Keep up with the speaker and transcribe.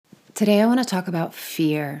Today I want to talk about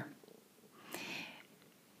fear.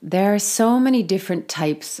 There are so many different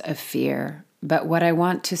types of fear, but what I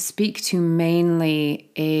want to speak to mainly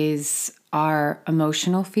is our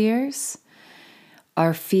emotional fears,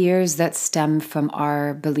 our fears that stem from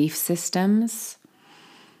our belief systems.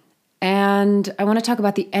 And I want to talk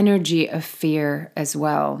about the energy of fear as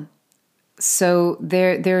well. So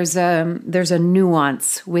there's a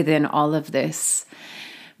nuance within all of this.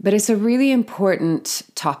 But it's a really important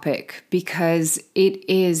topic because it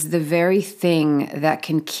is the very thing that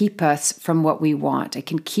can keep us from what we want. It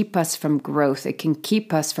can keep us from growth. It can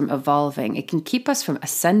keep us from evolving. It can keep us from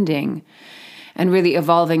ascending and really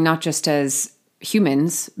evolving, not just as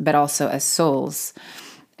humans, but also as souls.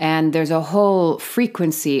 And there's a whole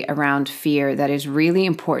frequency around fear that is really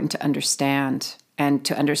important to understand and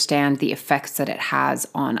to understand the effects that it has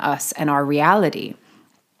on us and our reality.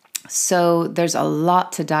 So there's a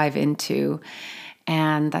lot to dive into,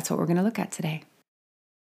 and that's what we're going to look at today.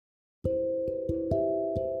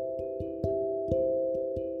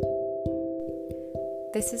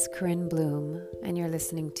 This is Corinne Bloom, and you're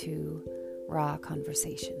listening to Raw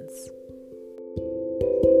Conversations.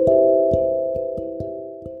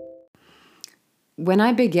 When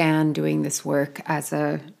I began doing this work as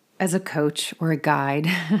a coach or a guide,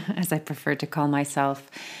 as I prefer to call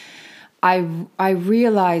myself, I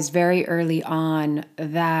realized very early on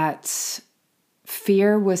that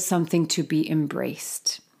fear was something to be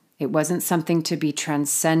embraced. It wasn't something to be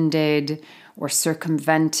transcended or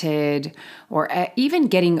circumvented or even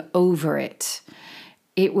getting over it.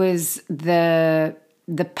 It was the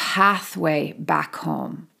pathway back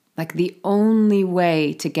home. Like the only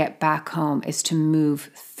way to get back home is to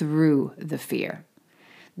move through the fear.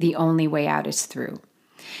 The only way out is through.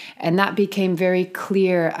 And that became very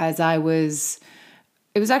clear as it was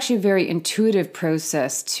actually a very intuitive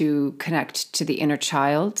process to connect to the inner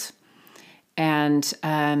child and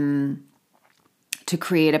to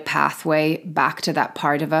create a pathway back to that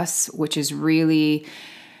part of us, which is really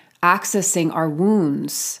accessing our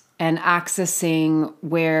wounds and accessing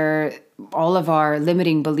where all of our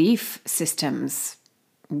limiting belief systems,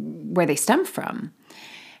 where they stem from.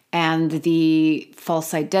 And the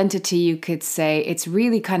false identity, you could say, it's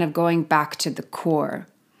really kind of going back to the core.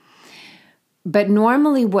 But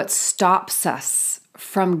normally what stops us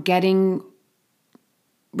from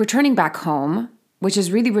returning back home, which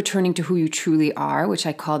is really returning to who you truly are, which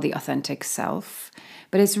I call the authentic self,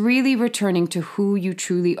 but it's really returning to who you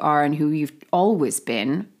truly are and who you've always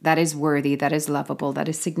been, that is worthy, that is lovable, that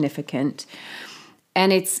is significant.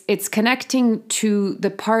 And it's connecting to the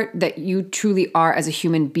part that you truly are as a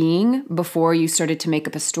human being before you started to make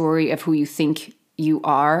up a story of who you think you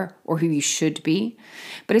are or who you should be.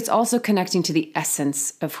 But it's also connecting to the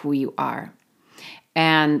essence of who you are.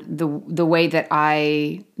 And the word that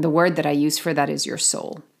I use for that is your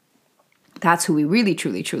soul. That's who we really,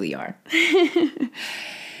 truly, truly are.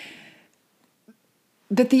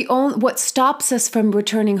 But what stops us from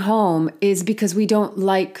returning home is because we don't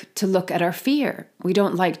like to look at our fear. We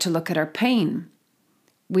don't like to look at our pain.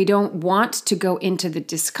 We don't want to go into the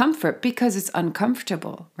discomfort because it's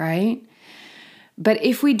uncomfortable, right? But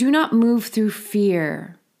if we do not move through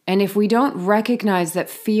fear, and if we don't recognize that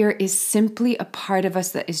fear is simply a part of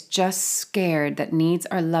us that is just scared, that needs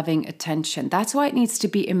our loving attention, that's why it needs to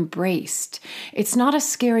be embraced. It's not a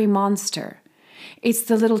scary monster. It's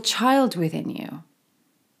the little child within you.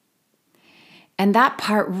 And that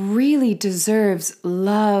part really deserves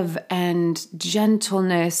love and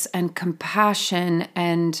gentleness and compassion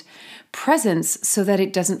and presence so that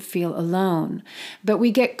it doesn't feel alone. But we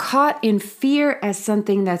get caught in fear as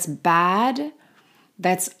something that's bad,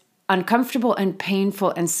 that's uncomfortable and painful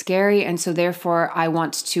and scary. And so therefore I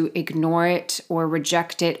want to ignore it or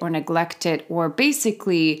reject it or neglect it or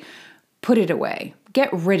basically put it away,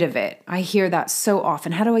 get rid of it. I hear that so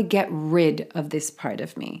often. How do I get rid of this part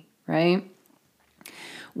of me, right?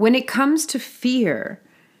 When it comes to fear,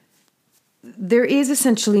 there is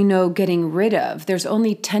essentially no getting rid of. There's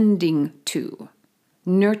only tending to,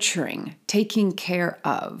 nurturing, taking care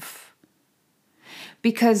of.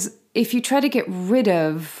 Because if you try to get rid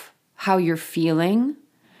of how you're feeling,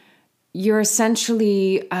 you're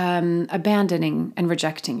essentially abandoning and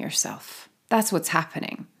rejecting yourself. That's what's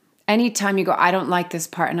happening. Anytime you go, I don't like this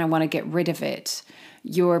part and I want to get rid of it,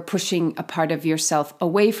 you're pushing a part of yourself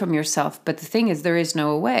away from yourself. But the thing is, there is no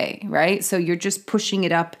away, right? So you're just pushing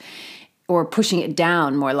it up or pushing it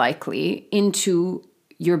down, more likely, into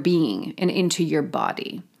your being and into your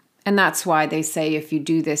body. And that's why they say if you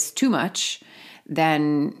do this too much,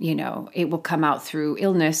 then, it will come out through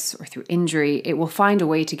illness or through injury. It will find a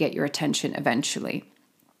way to get your attention eventually.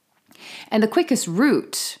 And the quickest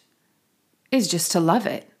route is just to love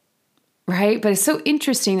it, right? But it's so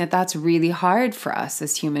interesting that that's really hard for us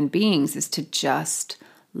as human beings, is to just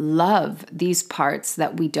love these parts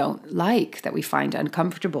that we don't like, that we find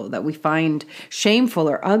uncomfortable, that we find shameful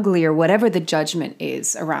or ugly or whatever the judgment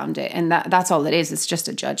is around it. And that's all it is. It's just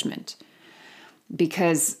a judgment,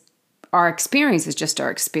 because our experience is just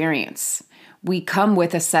our experience. We come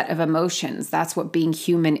with a set of emotions. That's what being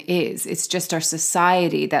human is. It's just our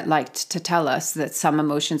society that liked to tell us that some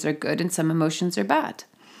emotions are good and some emotions are bad.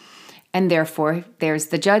 And therefore, there's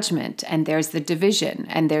the judgment, and there's the division,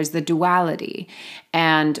 and there's the duality.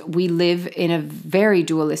 And we live in a very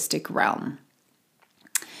dualistic realm.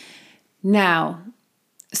 Now,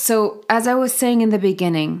 so as I was saying in the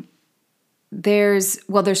beginning, there's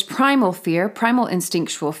primal fear, primal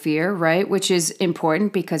instinctual fear, right? Which is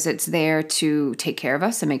important because it's there to take care of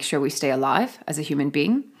us and make sure we stay alive as a human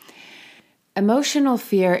being. Emotional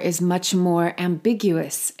fear is much more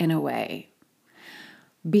ambiguous in a way,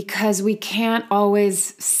 because we can't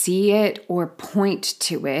always see it or point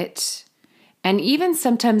to it. And even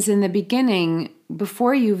sometimes in the beginning,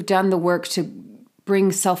 before you've done the work to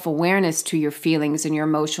bring self-awareness to your feelings and your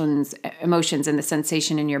emotions and the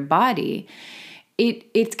sensation in your body,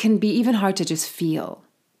 it can be even hard to just feel.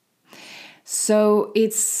 So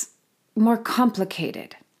it's more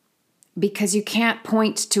complicated, because you can't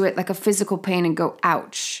point to it like a physical pain and go,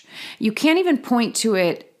 ouch. You can't even point to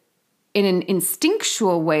it in an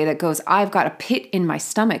instinctual way that goes, I've got a pit in my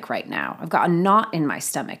stomach right now. I've got a knot in my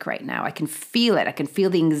stomach right now. I can feel it. I can feel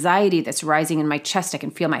the anxiety that's rising in my chest. I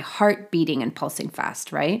can feel my heart beating and pulsing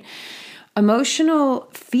fast, right? Emotional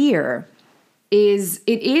fear is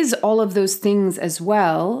all of those things as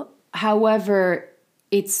well. However,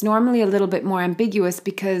 it's normally a little bit more ambiguous,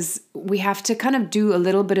 because we have to kind of do a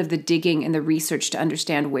little bit of the digging and the research to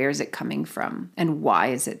understand where is it coming from and why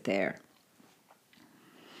is it there.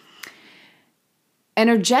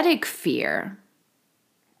 Energetic fear,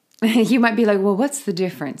 you might be like, well, what's the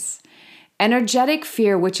difference? Energetic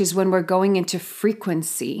fear, which is when we're going into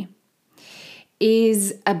frequency,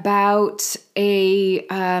 is about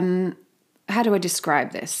how do I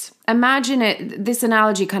describe this? Imagine it, this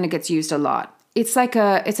analogy kind of gets used a lot. It's like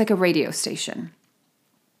a radio station.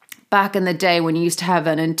 Back in the day when you used to have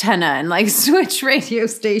an antenna and like switch radio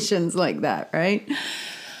stations like that, right?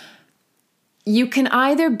 You can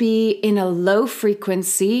either be in a low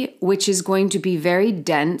frequency, which is going to be very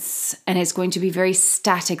dense and it's going to be very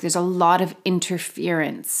static. There's a lot of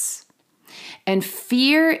interference. And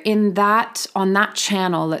fear on that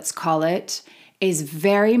channel, let's call it, is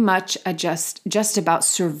very much just about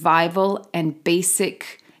survival and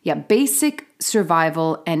basic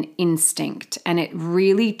survival and instinct. And it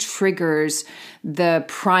really triggers the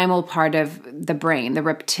primal part of the brain, the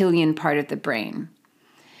reptilian part of the brain.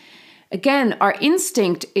 Again, our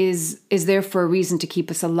instinct is there for a reason to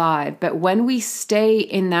keep us alive. But when we stay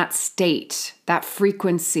in that state, that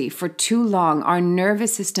frequency for too long, our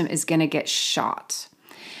nervous system is going to get shot.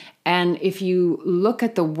 And if you look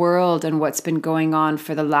at the world and what's been going on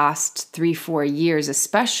for the last 3-4 years,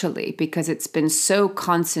 especially because it's been so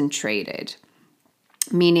concentrated,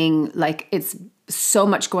 meaning like it's so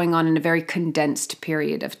much going on in a very condensed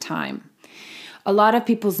period of time. A lot of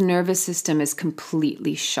people's nervous system is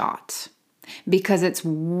completely shot because it's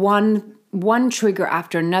one trigger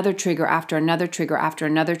after another trigger after another trigger after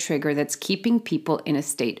another trigger that's keeping people in a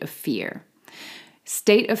state of fear.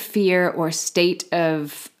 State of fear or state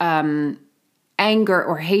of anger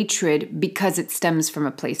or hatred because it stems from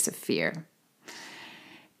a place of fear.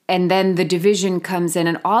 And then the division comes in,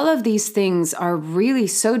 and all of these things are really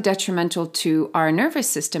so detrimental to our nervous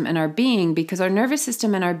system and our being, because our nervous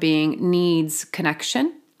system and our being needs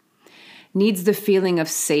connection, needs the feeling of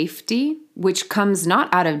safety, which comes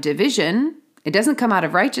not out of division. It doesn't come out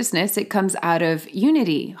of righteousness. It comes out of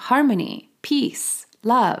unity, harmony, peace,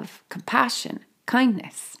 love, compassion,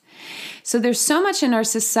 kindness. So there's so much in our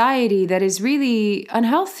society that is really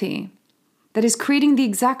unhealthy, that is creating the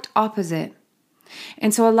exact opposite.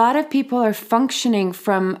 And so a lot of people are functioning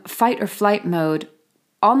from fight or flight mode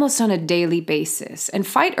almost on a daily basis. And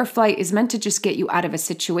fight or flight is meant to just get you out of a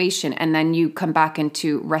situation, and then you come back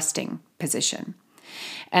into resting position.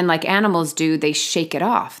 And like animals do, they shake it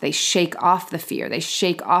off. They shake off the fear. They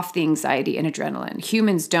shake off the anxiety and adrenaline.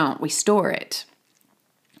 Humans don't. We store it.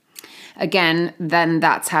 Again, then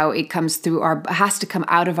that's how it comes through has to come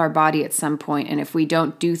out of our body at some point. And if we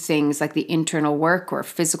don't do things like the internal work or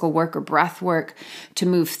physical work or breath work to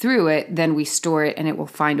move through it, then we store it and it will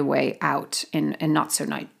find a way out in not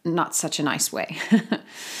such a nice way.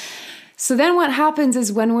 So then what happens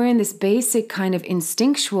is when we're in this basic kind of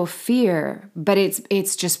instinctual fear, but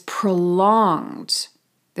it's just prolonged,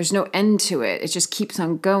 There's no end to it. It just keeps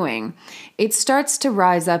on going. It starts to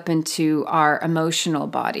rise up into our emotional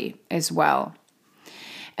body as well.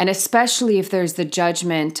 And especially if there's the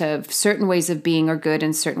judgment of certain ways of being are good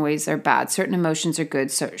and certain ways are bad. Certain emotions are good,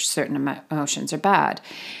 certain emotions are bad.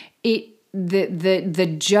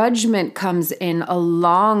 The judgment comes in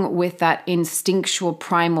along with that instinctual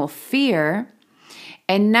primal fear.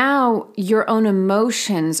 And now your own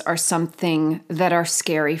emotions are something that are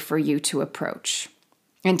scary for you to approach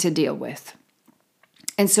and to deal with.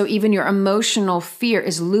 And so even your emotional fear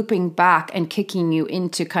is looping back and kicking you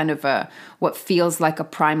into kind of what feels like a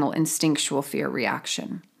primal instinctual fear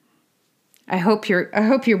reaction. I hope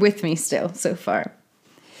you're with me still so far.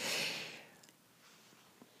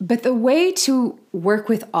 But the way to work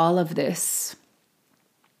with all of this,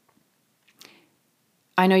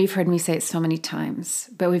 I know you've heard me say it so many times,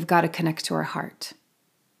 but we've got to connect to our heart.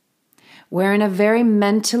 We're in a very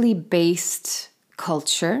mentally based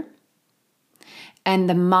culture, and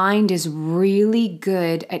the mind is really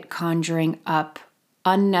good at conjuring up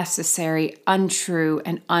unnecessary, untrue,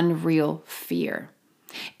 and unreal fear.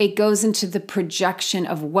 It goes into the projection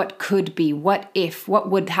of what could be, what if,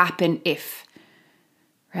 what would happen if,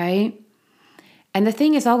 right? And the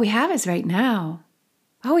thing is, all we have is right now.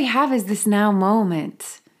 All we have is this now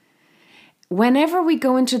moment. Whenever we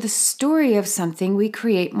go into the story of something, we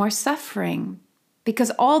create more suffering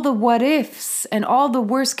because all the what ifs and all the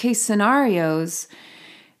worst case scenarios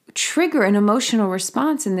trigger an emotional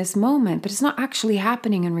response in this moment, but it's not actually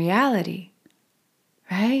happening in reality,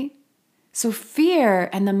 right? So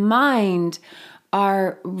fear and the mind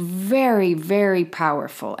are very, very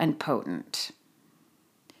powerful and potent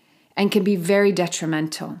and can be very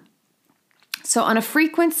detrimental. So on a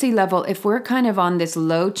frequency level, if we're kind of on this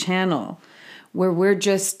low channel where we're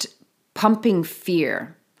just pumping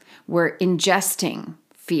fear, we're ingesting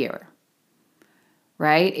fear,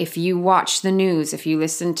 right? If you watch the news, if you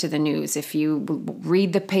listen to the news, if you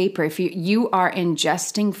read the paper, if you are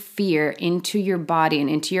ingesting fear into your body and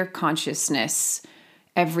into your consciousness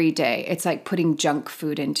every day, it's like putting junk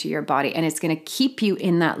food into your body, and it's going to keep you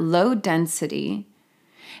in that low density,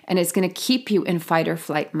 and it's going to keep you in fight or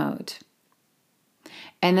flight mode.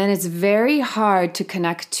 And then it's very hard to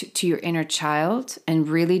connect to your inner child and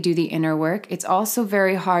really do the inner work. It's also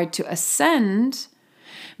very hard to ascend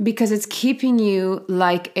because it's keeping you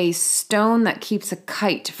like a stone that keeps a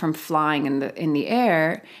kite from flying in the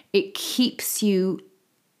air. It keeps you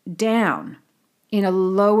down in a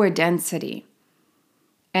lower density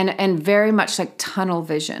and very much like tunnel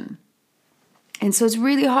vision. And so it's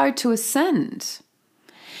really hard to ascend.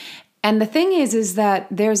 And the thing is that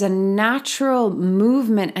there's a natural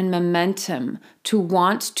movement and momentum to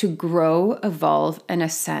want to grow, evolve, and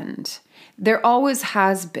ascend. There always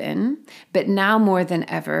has been, but now more than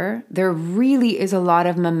ever, there really is a lot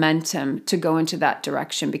of momentum to go into that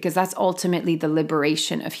direction because that's ultimately the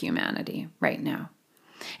liberation of humanity right now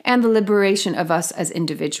and the liberation of us as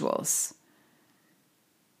individuals.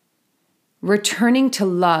 Returning to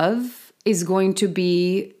love is going to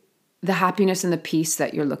be the happiness and the peace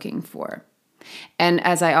that you're looking for. And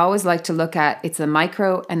as I always like to look at, it's the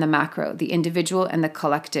micro and the macro, the individual and the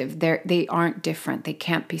collective. They aren't different. They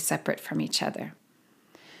can't be separate from each other.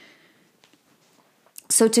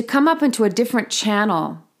 So to come up into a different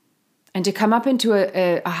channel and to come up into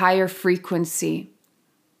a higher frequency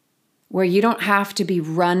where you don't have to be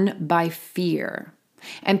run by fear.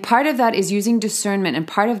 And part of that is using discernment. And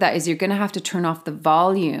part of that is you're going to have to turn off the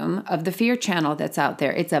volume of the fear channel that's out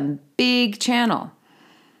there. It's a big channel,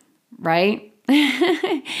 right?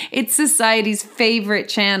 It's society's favorite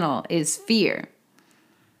channel is fear.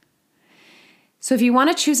 So if you want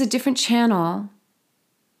to choose a different channel,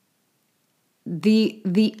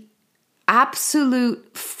 the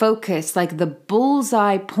absolute focus, like the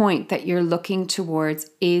bullseye point that you're looking towards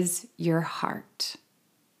is your heart.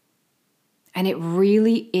 And it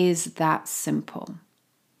really is that simple.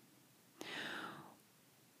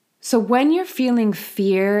 So when you're feeling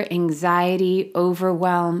fear, anxiety,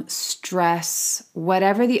 overwhelm, stress,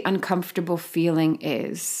 whatever the uncomfortable feeling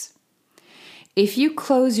is, if you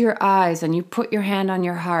close your eyes and you put your hand on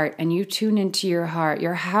your heart and you tune into your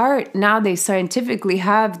heart, now they scientifically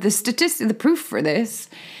have the proof for this.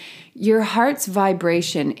 Your heart's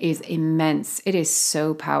vibration is immense. It is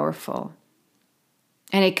so powerful.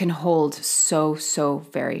 And it can hold so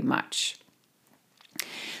very much.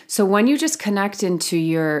 So when you just connect into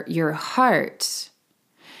your heart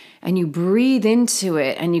and you breathe into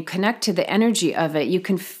it and you connect to the energy of it, you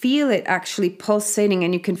can feel it actually pulsating,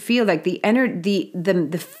 and you can feel like the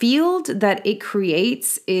field that it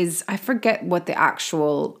creates is, I forget what the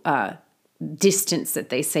actual distance that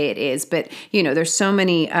they say it is. But, there's so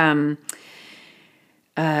many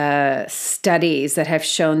studies that have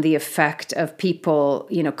shown the effect of people,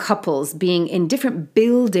 couples being in different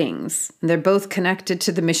buildings. They're both connected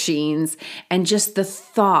to the machines, and just the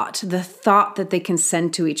thought that they can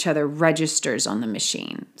send to each other registers on the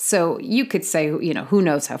machine. So you could say, who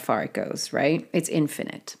knows how far it goes, right? It's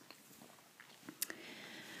infinite.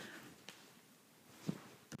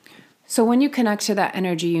 So when you connect to that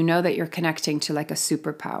energy, you know that you're connecting to like a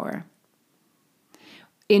superpower.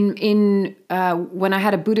 When I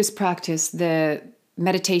had a Buddhist practice, the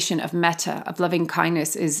meditation of metta, of loving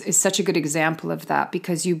kindness, is such a good example of that,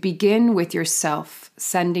 because you begin with yourself,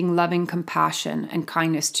 sending loving compassion and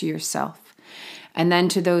kindness to yourself, and then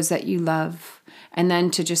to those that you love, and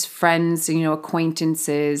then to just friends,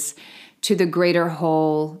 acquaintances, to the greater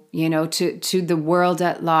whole, to the world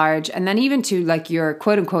at large, and then even to like your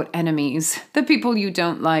quote unquote enemies, the people you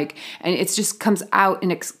don't like. And it just comes out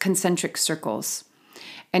in concentric circles.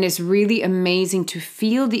 And it's really amazing to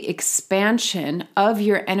feel the expansion of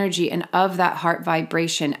your energy and of that heart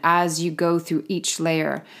vibration as you go through each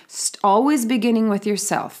layer. Always beginning with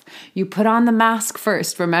yourself. You put on the mask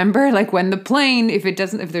first, remember? Like when the plane, if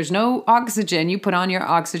there's no oxygen, you put on your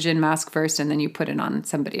oxygen mask first and then you put it on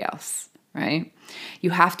somebody else, right?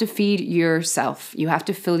 You have to feed yourself. You have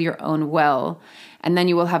to fill your own well, and then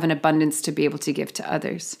you will have an abundance to be able to give to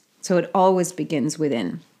others. So it always begins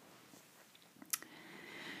within.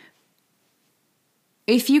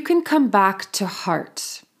 If you can come back to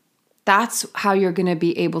heart, that's how you're going to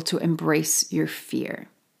be able to embrace your fear.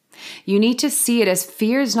 You need to see it as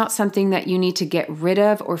fear is not something that you need to get rid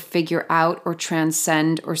of or figure out or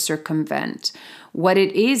transcend or circumvent. What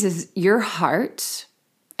it is your heart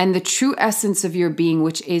and the true essence of your being,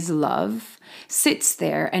 which is love, sits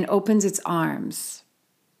there and opens its arms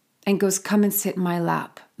and goes, come and sit in my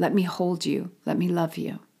lap. Let me hold you. Let me love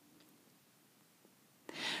you.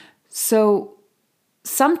 So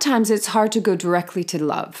sometimes it's hard to go directly to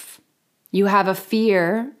love. You have a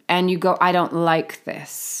fear and you go, I don't like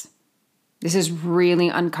this. This is really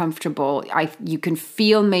uncomfortable. You can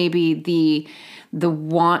feel maybe the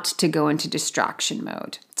want to go into distraction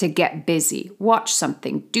mode, to get busy, watch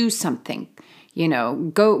something, do something,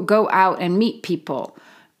 go out and meet people.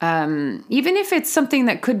 Even if it's something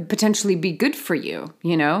that could potentially be good for you,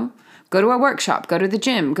 go to a workshop, go to the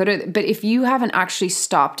gym, but if you haven't actually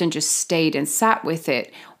stopped and just stayed and sat with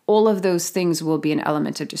it, all of those things will be an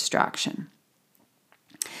element of distraction.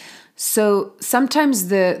 So sometimes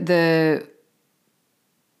the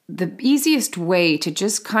easiest way to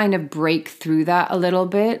just kind of break through that a little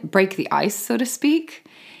bit, break the ice, so to speak,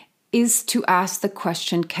 is to ask the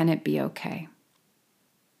question, can it be okay?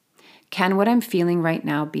 Can what I'm feeling right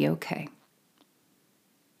now be okay?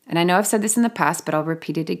 And I know I've said this in the past, but I'll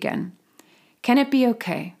repeat it again. Can it be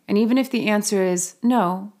okay? And even if the answer is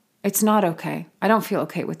no, it's not okay. I don't feel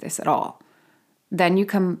okay with this at all. Then you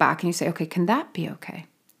come back and you say, okay, can that be okay?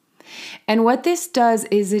 And what this does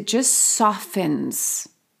is it just softens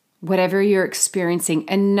whatever you're experiencing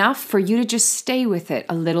enough for you to just stay with it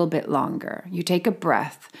a little bit longer. You take a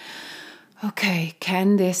breath. Okay,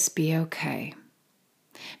 can this be okay?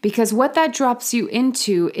 Because what that drops you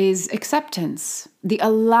into is acceptance, the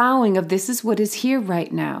allowing of this is what is here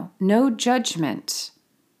right now. No judgment.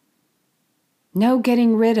 No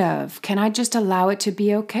getting rid of. Can I just allow it to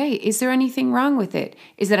be okay? Is there anything wrong with it?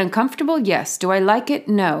 Is it uncomfortable? Yes. Do I like it?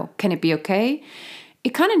 No. Can it be okay?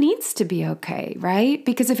 It kind of needs to be okay, right?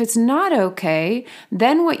 Because if it's not okay,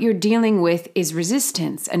 then what you're dealing with is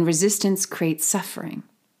resistance, and resistance creates suffering.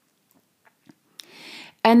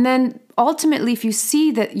 And then ultimately, if you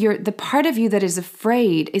see that the part of you that is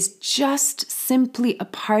afraid is just simply a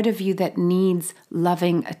part of you that needs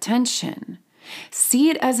loving attention, see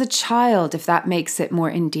it as a child if that makes it more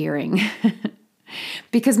endearing.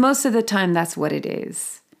 Because most of the time, that's what it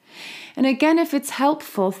is. And again, if it's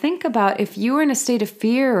helpful, think about if you are in a state of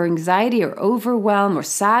fear or anxiety or overwhelm or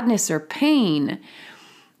sadness or pain,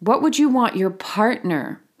 what would you want your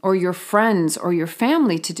partner or your friends or your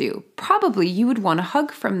family to do? Probably you would want a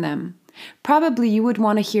hug from them. Probably you would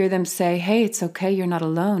want to hear them say, hey, it's okay. You're not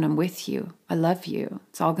alone. I'm with you. I love you.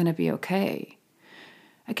 It's all going to be okay.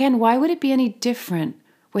 Again, why would it be any different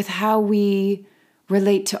with how we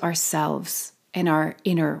relate to ourselves and our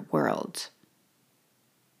inner world?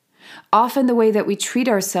 Often the way that we treat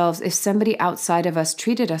ourselves, if somebody outside of us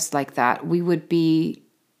treated us like that, we would be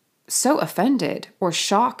so offended or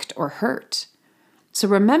shocked or hurt. So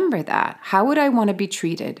remember that. How would I want to be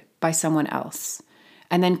treated by someone else?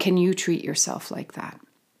 And then can you treat yourself like that?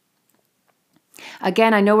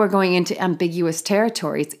 Again, I know we're going into ambiguous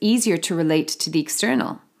territory. It's easier to relate to the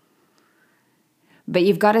external. But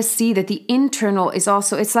you've got to see that the internal is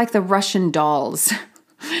also, it's like the Russian dolls,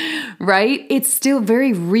 right? It's still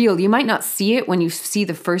very real. You might not see it when you see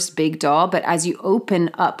the first big doll, but as you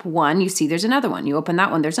open up one, you see there's another one. You open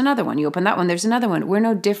that one, there's another one. You open that one, there's another one. We're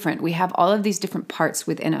no different. We have all of these different parts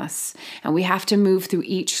within us, and we have to move through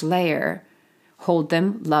each layer, hold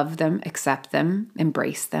them, love them, accept them,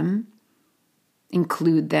 embrace them,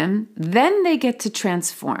 include them. Then they get to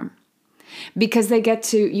transform. Because you get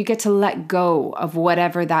to let go of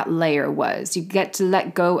whatever that layer was. You get to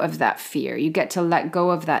let go of that fear. You get to let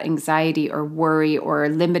go of that anxiety or worry or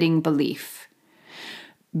limiting belief.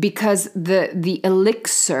 Because the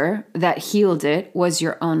elixir that healed it was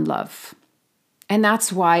your own love. And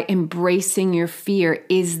that's why embracing your fear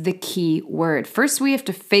is the key word. First, we have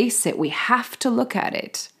to face it. We have to look at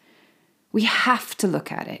it. We have to look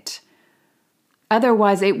at it.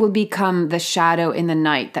 Otherwise, it will become the shadow in the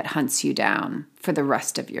night that hunts you down for the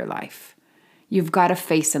rest of your life. You've got to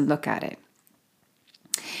face and look at it.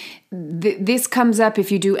 This comes up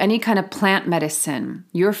if you do any kind of plant medicine.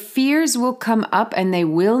 Your fears will come up and they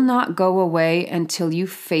will not go away until you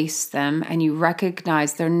face them and you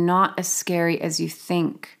recognize they're not as scary as you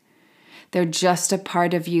think. They're just a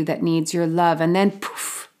part of you that needs your love. And then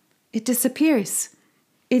poof, it disappears.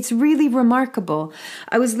 It's really remarkable.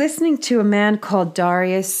 I was listening to a man called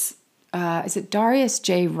Darius, is it Darius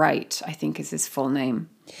J. Wright, I think is his full name.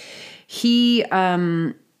 He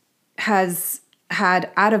has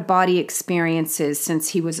had out-of-body experiences since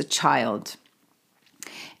he was a child.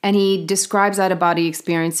 And he describes out-of-body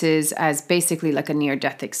experiences as basically like a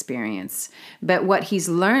near-death experience. But what he's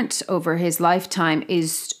learned over his lifetime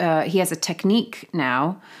is he has a technique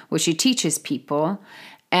now, which he teaches people.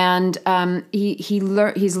 And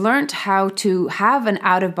he's learned how to have an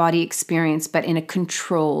out-of-body experience, but in a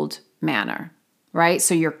controlled manner, right?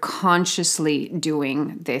 So you're consciously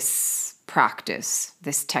doing this practice,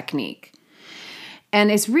 this technique. And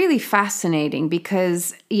it's really fascinating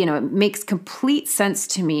because, it makes complete sense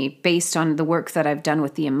to me based on the work that I've done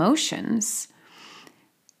with the emotions,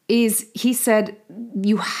 he said,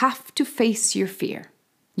 you have to face your fear.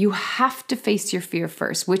 You have to face your fear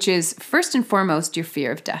first, which is first and foremost your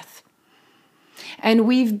fear of death. And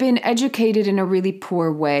we've been educated in a really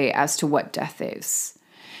poor way as to what death is.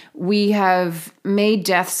 We have made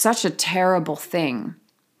death such a terrible thing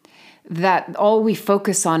that all we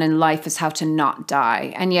focus on in life is how to not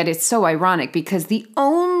die. And yet it's so ironic because the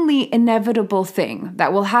only inevitable thing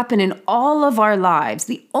that will happen in all of our lives,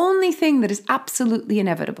 the only thing that is absolutely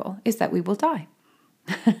inevitable is that we will die.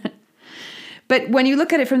 But when you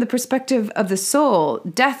look at it from the perspective of the soul,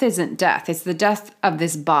 death isn't death. It's the death of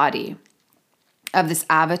this body, of this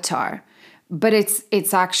avatar. But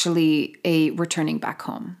it's actually a returning back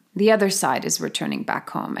home. The other side is returning back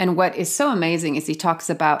home. And what is so amazing is he talks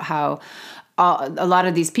about how a lot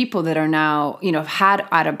of these people that are now, have had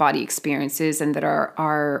out-of-body experiences and that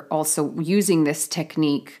are also using this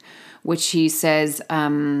technique, which he says,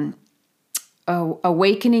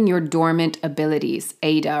 awakening your dormant abilities,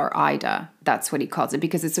 AIDA or IDA. That's what he calls it,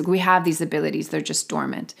 because we have these abilities, they're just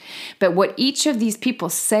dormant. But what each of these people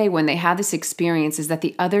say when they have this experience is that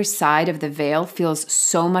the other side of the veil feels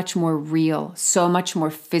so much more real, so much more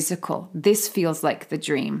physical. This feels like the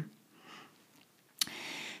dream.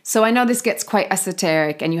 So I know this gets quite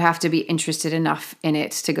esoteric and you have to be interested enough in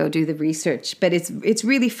it to go do the research, but it's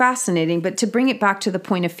really fascinating. But to bring it back to the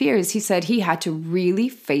point of fears, he said he had to really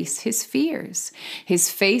face his fears, his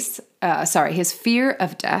fear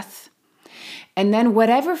of death. And then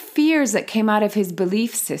whatever fears that came out of his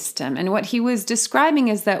belief system. And what he was describing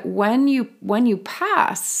is that when you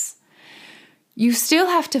pass, you still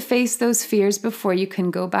have to face those fears before you can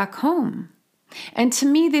go back home. And to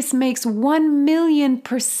me, this makes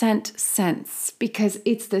 1,000,000% sense because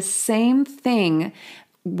it's the same thing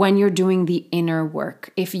when you're doing the inner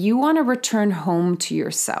work. If you want to return home to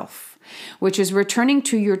yourself, which is returning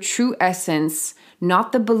to your true essence,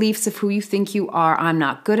 not the beliefs of who you think you are. I'm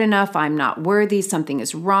not good enough. I'm not worthy. Something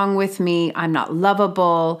is wrong with me. I'm not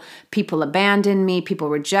lovable. People abandon me. People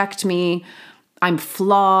reject me. I'm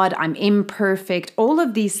flawed, I'm imperfect. All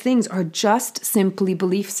of these things are just simply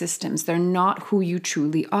belief systems. They're not who you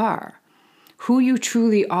truly are. Who you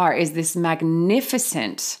truly are is this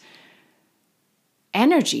magnificent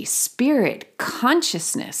energy, spirit,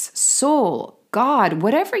 consciousness, soul, God,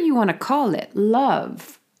 whatever you want to call it,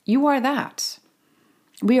 love. You are that.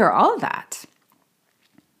 We are all that.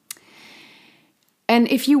 And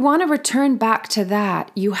if you want to return back to that,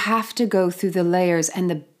 you have to go through the layers, and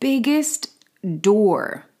the biggest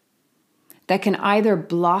door that can either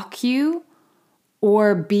block you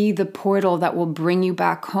or be the portal that will bring you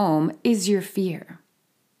back home is your fear.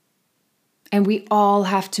 And we all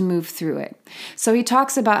have to move through it. So he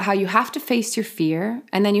talks about how you have to face your fear,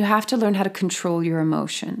 and then you have to learn how to control your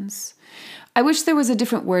emotions. I wish there was a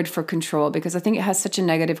different word for control, because I think it has such a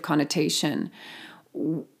negative connotation.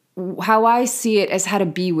 How I see it is how to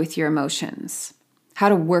be with your emotions, how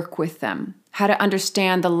to work with them, how to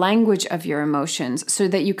understand the language of your emotions so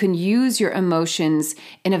that you can use your emotions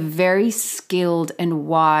in a very skilled and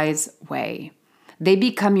wise way. They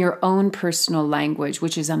become your own personal language,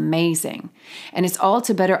 which is amazing. And it's all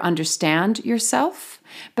to better understand yourself,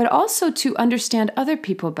 but also to understand other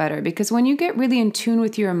people better. Because when you get really in tune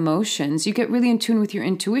with your emotions, you get really in tune with your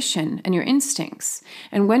intuition and your instincts.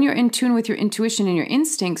 And when you're in tune with your intuition and your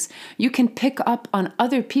instincts, you can pick up on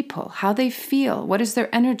other people, how they feel, what is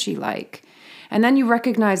their energy like. And then you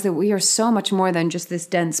recognize that we are so much more than just this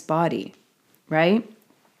dense body, right?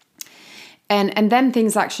 And then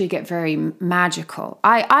things actually get very magical.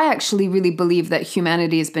 I actually really believe that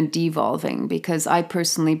humanity has been devolving, because I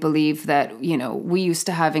personally believe that, we used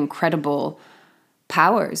to have incredible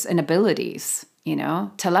powers and abilities,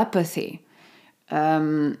 telepathy.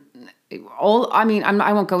 I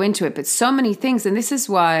won't go into it, but so many things. And this is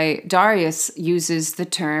why Darius uses the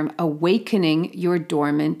term awakening your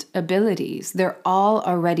dormant abilities. They're all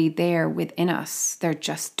already there within us. They're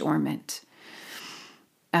just dormant.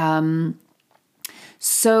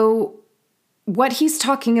 So what he's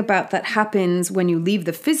talking about that happens when you leave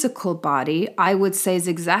the physical body, I would say is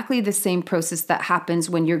exactly the same process that happens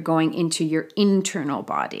when you're going into your internal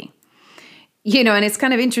body. And it's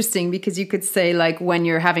kind of interesting, because you could say, like, when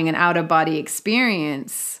you're having an out-of-body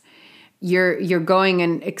experience, you're going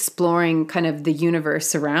and exploring kind of the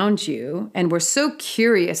universe around you. And we're so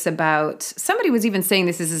curious about, somebody was even saying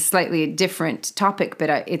this is a slightly different topic, but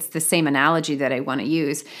it's the same analogy that I want to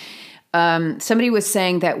use. Somebody was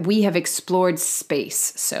saying that we have explored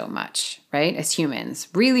space so much, right? As humans,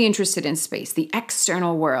 really interested in space, the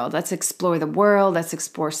external world. Let's explore the world. Let's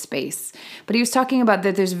explore space. But he was talking about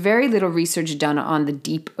that there's very little research done on the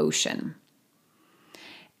deep ocean.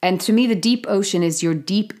 And to me, the deep ocean is your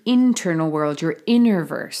deep internal world, your inner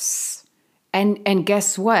verse. And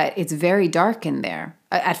guess what? It's very dark in there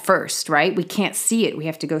at first, right? We can't see it. We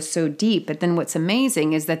have to go so deep. But then what's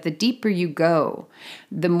amazing is that the deeper you go,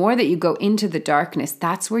 the more that you go into the darkness,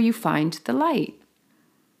 that's where you find the light.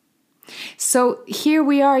 So here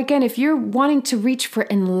we are again. If you're wanting to reach for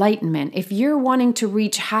enlightenment, if you're wanting to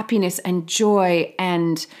reach happiness and joy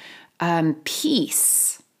and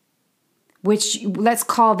peace, which let's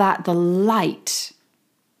call that the light,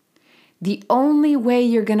 the only way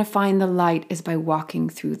you're going to find the light is by walking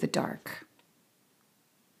through the dark.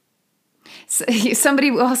 So,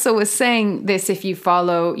 somebody also was saying this, if you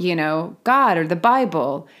follow, God or the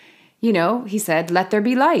Bible, he said, let there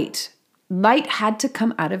be light. Light had to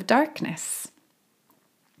come out of darkness.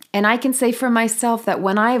 And I can say for myself that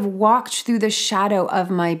when I have walked through the shadow of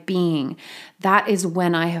my being, that is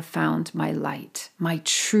when I have found my light, my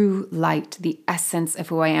true light, the essence of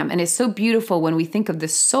who I am. And it's so beautiful when we think of the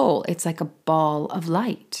soul, it's like a ball of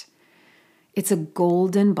light. It's a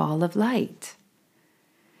golden ball of light.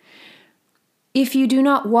 If you do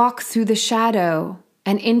not walk through the shadow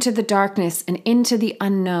and into the darkness and into the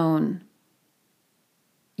unknown,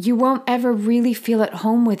 you won't ever really feel at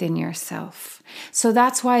home within yourself. So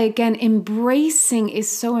that's why, again, embracing is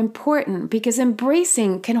so important, because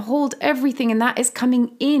embracing can hold everything, and that is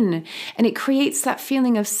coming in. And it creates that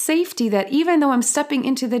feeling of safety that even though I'm stepping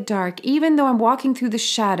into the dark, even though I'm walking through the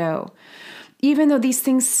shadow, even though these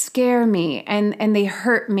things scare me and they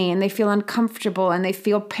hurt me and they feel uncomfortable and they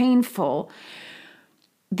feel painful,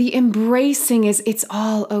 the embracing is, it's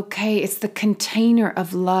all okay. It's the container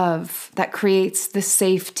of love that creates the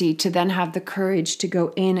safety to then have the courage to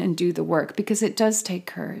go in and do the work, because it does take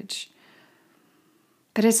courage.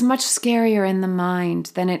 But it's much scarier in the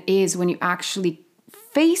mind than it is when you actually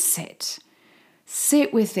face it,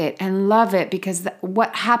 sit with it and love it, because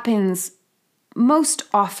what happens most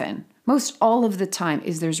often, most all of the time,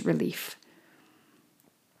 is there's relief.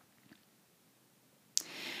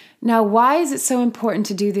 Now, why is it so important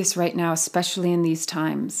to do this right now, especially in these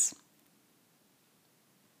times?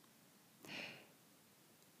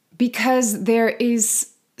 Because there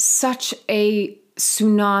is such a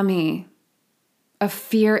tsunami of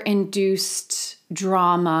fear-induced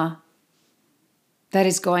drama that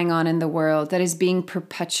is going on in the world, that is being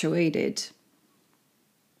perpetuated.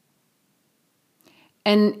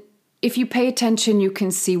 And if you pay attention, you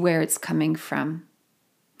can see where it's coming from.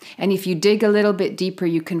 And if you dig a little bit deeper,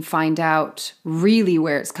 you can find out really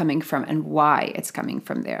where it's coming from and why it's coming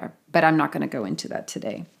from there. But I'm not going to go into that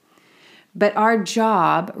today. But our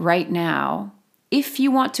job right now if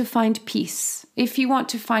you want to find peace, if you want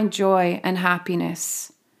to find joy and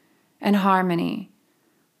happiness and harmony,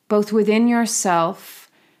 both within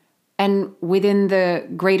yourself and within the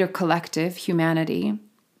greater collective, humanity,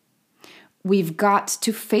 we've got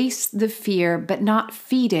to face the fear, but not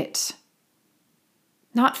feed it.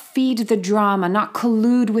 Not feed the drama, not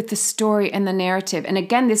collude with the story and the narrative. And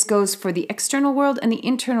again, this goes for the external world and the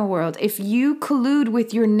internal world. If you collude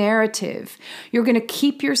with your narrative, you're going to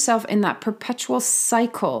keep yourself in that perpetual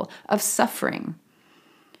cycle of suffering.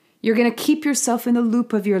 You're going to keep yourself in the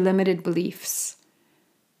loop of your limited beliefs,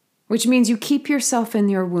 which means you keep yourself in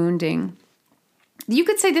your wounding. You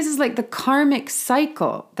could say this is like the karmic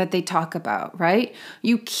cycle that they talk about, right?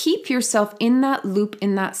 You keep yourself in that loop,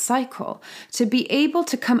 in that cycle. To be able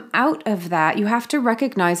to come out of that, you have to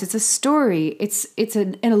recognize it's a story. It's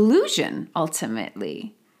an illusion,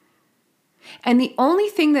 ultimately. And the only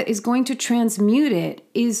thing that is going to transmute it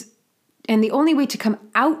is, and the only way to come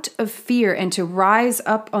out of fear and to rise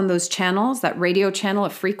up on those channels, that radio channel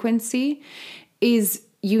of frequency, is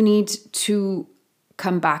you need to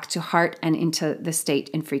come back to heart and into the state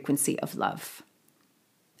and frequency of love.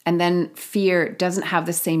 And then fear doesn't have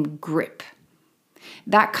the same grip.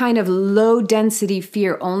 That kind of low density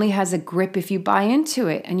fear only has a grip if you buy into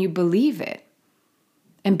it and you believe it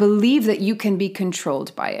and believe that you can be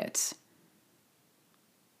controlled by it.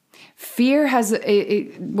 Fear has,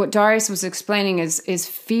 what Darius was explaining is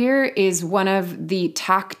fear is one of the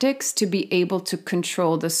tactics to be able to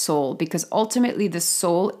control the soul, because ultimately the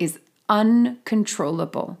soul is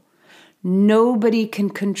uncontrollable. Nobody can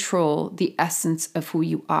control the essence of who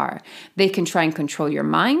you are. They can try and control your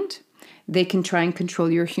mind. They can try and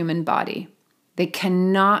control your human body. They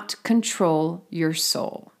cannot control your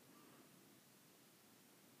soul.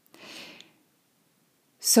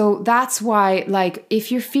 So that's why, like,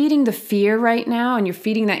 if you're feeding the fear right now and you're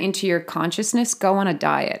feeding that into your consciousness, go on a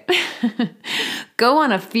diet. Go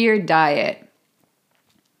on a fear diet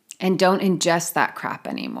and don't ingest that crap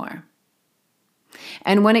anymore.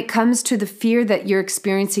 And when it comes to the fear that you're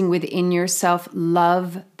experiencing within yourself,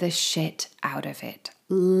 love the shit out of it.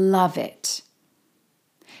 Love it.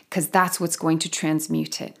 Because that's what's going to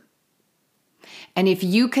transmute it. And if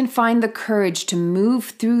you can find the courage to move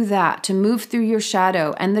through that, to move through your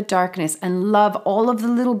shadow and the darkness and love all of the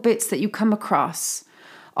little bits that you come across,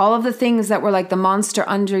 all of the things that were like the monster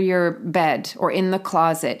under your bed or in the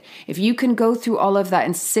closet, if you can go through all of that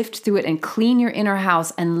and sift through it and clean your inner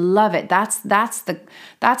house and love it, that's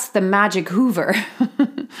the magic Hoover.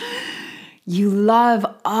 You love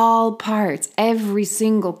all parts, every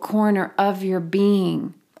single corner of your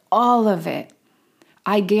being, all of it.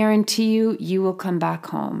 I guarantee you, you will come back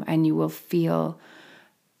home and you will feel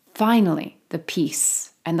finally the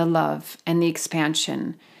peace and the love and the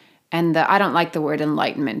expansion and I don't like the word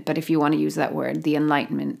enlightenment, but if you want to use that word, the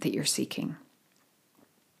enlightenment that you're seeking.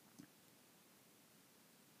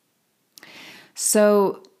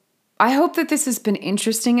 So I hope that this has been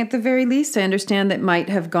interesting at the very least. I understand that might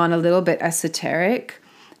have gone a little bit esoteric,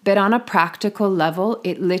 but on a practical level,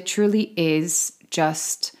 it literally is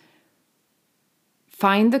just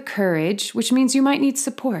find the courage, which means you might need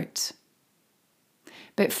support,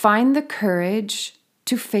 but find the courage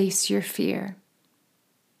to face your fear.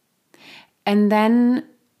 And then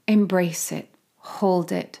embrace it,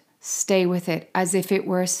 hold it, stay with it as if it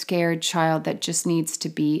were a scared child that just needs to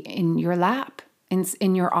be in your lap,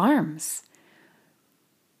 in your arms.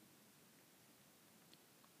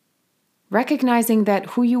 Recognizing that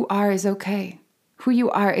who you are is okay. Who you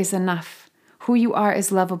are is enough. Who you are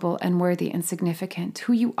is lovable and worthy and significant.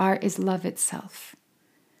 Who you are is love itself.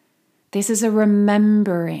 This is a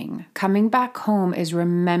remembering. Coming back home is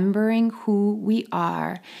remembering who we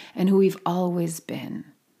are and who we've always been.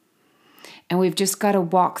 And we've just got to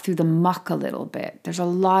walk through the muck a little bit. There's a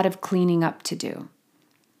lot of cleaning up to do.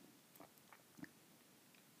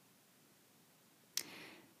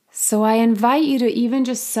 So I invite you to even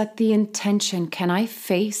just set the intention. Can I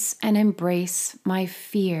face and embrace my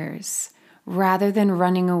fears rather than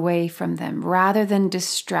running away from them, rather than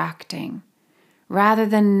distracting? Rather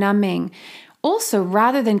than numbing, also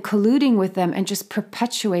rather than colluding with them and just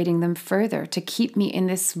perpetuating them further to keep me in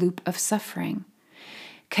this loop of suffering?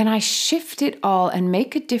 Can I shift it all and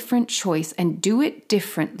make a different choice and do it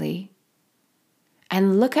differently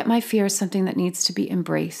and look at my fear as something that needs to be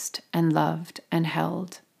embraced and loved and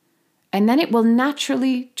held? And then it will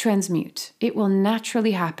naturally transmute. It will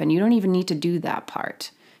naturally happen. You don't even need to do that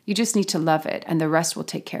part. You just need to love it, and the rest will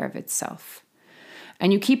take care of itself.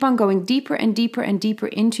 And you keep on going deeper and deeper and deeper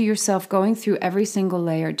into yourself, going through every single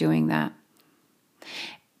layer doing that.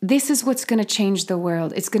 this is what's going to change the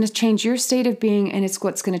world. It's going to change your state of being, and it's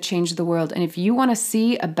what's going to change the world. And if you want to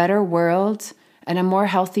see a better world and a more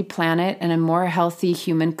healthy planet and a more healthy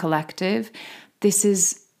human collective, this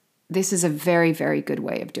is a very, very good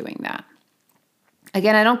way of doing that.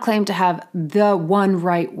 Again, I don't claim to have the one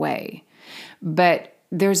right way, but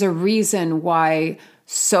there's a reason why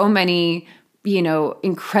so many,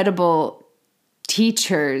 incredible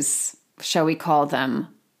teachers, shall we call them,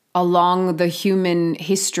 along the human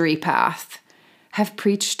history path have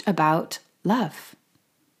preached about love.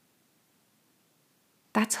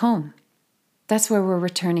 That's home. That's where we're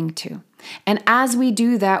returning to. And as we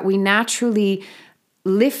do that, we naturally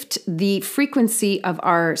lift the frequency of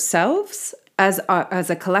ourselves as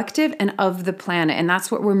a collective and of the planet. And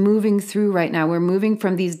that's what we're moving through right now. We're moving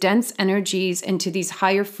from these dense energies into these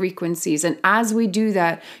higher frequencies. And as we do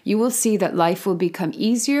that, you will see that life will become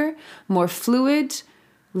easier, more fluid,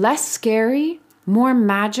 less scary, more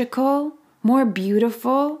magical, more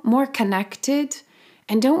beautiful, more connected.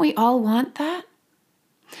 And don't we all want that?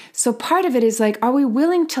 So part of it is like, are we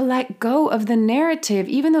willing to let go of the narrative,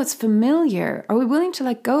 even though it's familiar? Are we willing to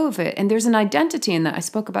let go of it? And there's an identity in that. I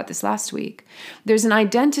spoke about this last week. There's an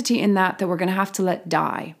identity in that we're going to have to let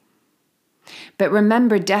die. But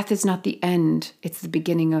remember, death is not the end. It's the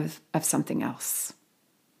beginning of something else.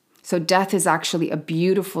 So death is actually a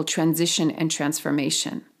beautiful transition and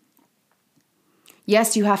transformation.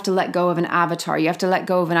 Yes, you have to let go of an avatar. You have to let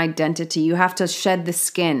go of an identity. You have to shed the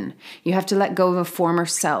skin. You have to let go of a former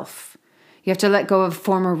self. You have to let go of a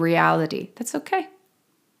former reality. That's okay.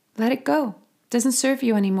 Let it go. It doesn't serve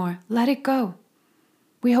you anymore. Let it go.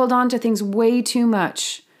 We hold on to things way too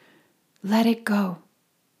much. Let it go.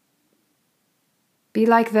 Be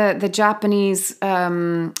like the Japanese,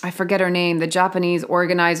 I forget her name, the Japanese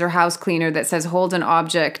organizer, house cleaner that says, hold an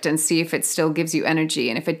object and see if it still gives you energy.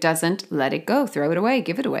 And if it doesn't, let it go, throw it away,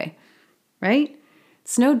 give it away, right?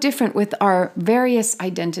 It's no different with our various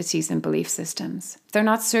identities and belief systems. If they're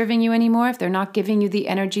not serving you anymore, if they're not giving you the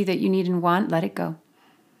energy that you need and want, let it go.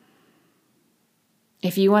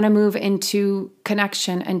 If you want to move into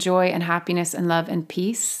connection and joy and happiness and love and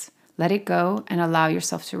peace, let it go and allow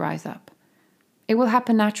yourself to rise up. It will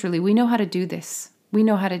happen naturally. We know how to do this. We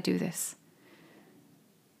know how to do this.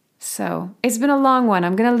 So it's been a long one.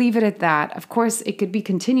 I'm going to leave it at that. Of course, it could be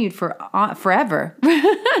continued for forever.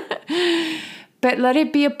 But let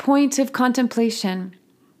it be a point of contemplation.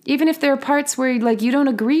 Even if there are parts where you don't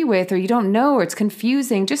agree with or you don't know or it's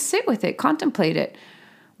confusing, just sit with it, contemplate it.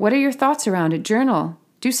 What are your thoughts around it? Journal.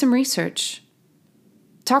 Do some research.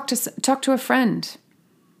 Talk to a friend.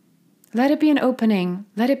 Let it be an opening.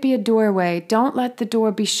 Let it be a doorway. Don't let the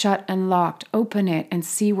door be shut and locked. Open it and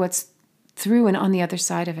see what's through and on the other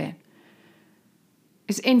side of it.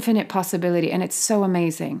 It's infinite possibility, and it's so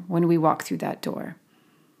amazing when we walk through that door.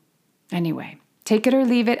 Anyway, take it or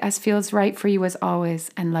leave it as feels right for you as always,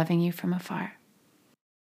 and loving you from afar.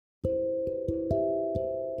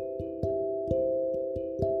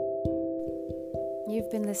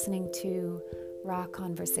 You've been listening to Raw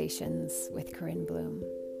Conversations with Corinne Bloom.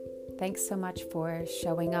 Thanks so much for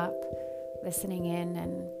showing up, listening in,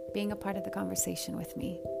 and being a part of the conversation with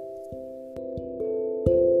me.